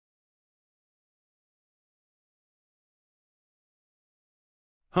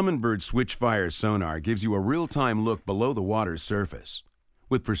Humminbird SwitchFire sonar gives you a real-time look below the water's surface.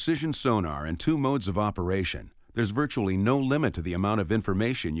 With precision sonar and 2 modes of operation, there's virtually no limit to the amount of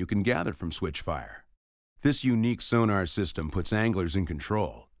information you can gather from SwitchFire. This unique sonar system puts anglers in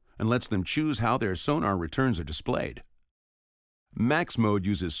control and lets them choose how their sonar returns are displayed. Max mode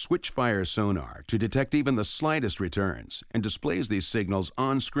uses SwitchFire sonar to detect even the slightest returns and displays these signals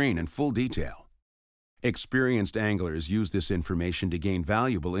on screen in full detail. Experienced anglers use this information to gain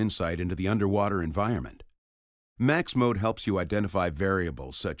valuable insight into the underwater environment. Max mode helps you identify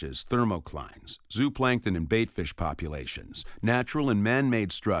variables such as thermoclines, zooplankton and baitfish populations, natural and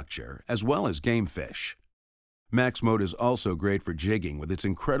man-made structure, as well as game fish. Max mode is also great for jigging with its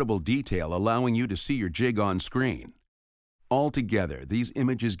incredible detail, allowing you to see your jig on screen. Altogether, these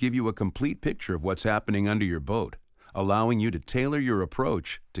images give you a complete picture of what's happening under your boat, allowing you to tailor your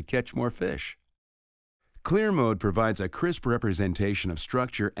approach to catch more fish. Clear mode provides a crisp representation of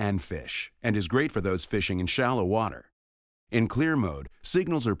structure and fish and is great for those fishing in shallow water. In clear mode,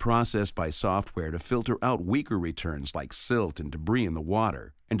 signals are processed by software to filter out weaker returns like silt and debris in the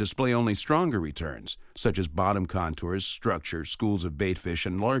water and display only stronger returns such as bottom contours, structure, schools of baitfish,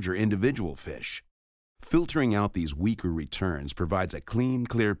 and larger individual fish. Filtering out these weaker returns provides a clean,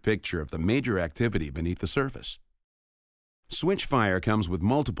 clear picture of the major activity beneath the surface. SwitchFire comes with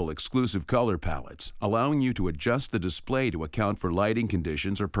multiple exclusive color palettes, allowing you to adjust the display to account for lighting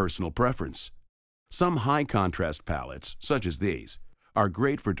conditions or personal preference. Some high-contrast palettes, such as these, are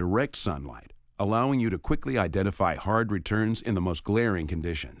great for direct sunlight, allowing you to quickly identify hard returns in the most glaring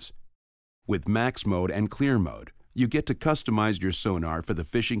conditions. With Max mode and Clear mode, you get to customize your sonar for the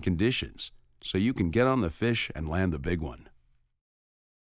fishing conditions, so you can get on the fish and land the big one.